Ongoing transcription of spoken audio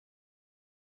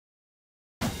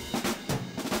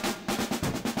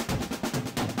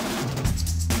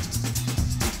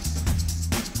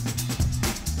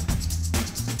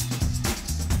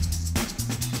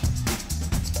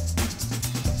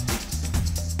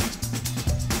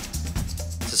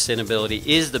sustainability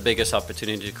is the biggest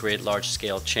opportunity to create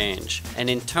large-scale change. And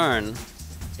in turn,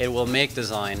 it will make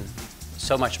design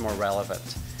so much more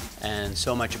relevant and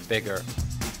so much bigger.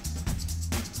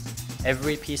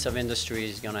 Every piece of industry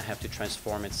is going to have to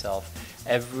transform itself.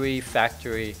 Every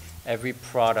factory, every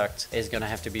product is going to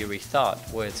have to be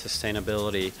rethought with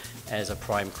sustainability as a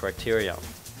prime criteria.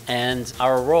 And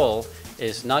our role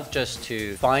is not just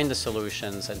to find the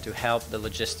solutions and to help the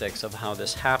logistics of how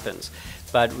this happens,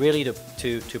 but really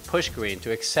to push green,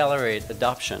 to accelerate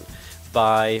adoption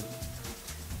by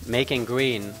making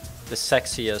green the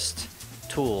sexiest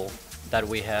tool that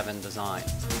we have in design.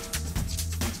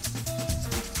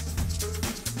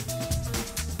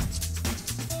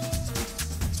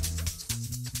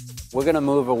 We're going to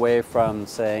move away from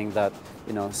saying that,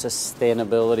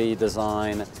 sustainability,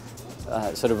 design,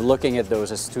 sort of looking at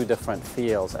those as two different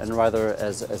fields and rather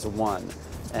as one.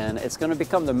 And it's going to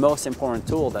become the most important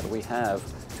tool that we have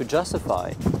to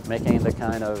justify making the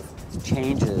kind of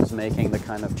changes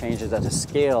at a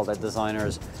scale that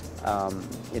designers,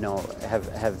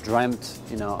 have dreamt,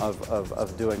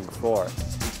 of doing before.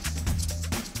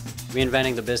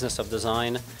 Reinventing the business of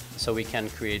design so we can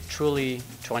create truly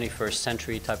 21st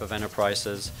century type of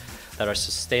enterprises that are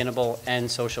sustainable and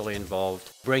socially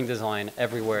involved, bring design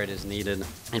everywhere it is needed,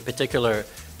 in particular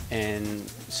in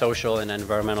social and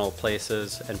environmental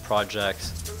places and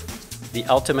projects. The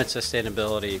ultimate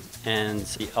sustainability and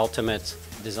the ultimate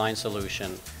design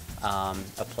solution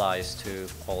applies to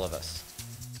all of us.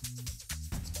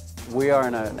 We are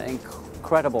in an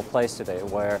incredible place today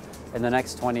where in the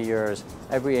next 20 years,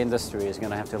 every industry is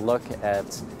going to have to look at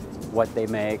what they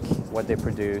make, what they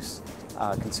produce.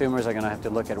 Consumers are going to have to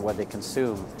look at what they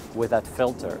consume with that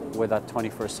filter, with that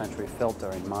 21st century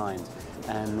filter in mind,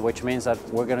 and which means that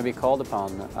we're going to be called upon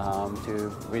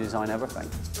to redesign everything.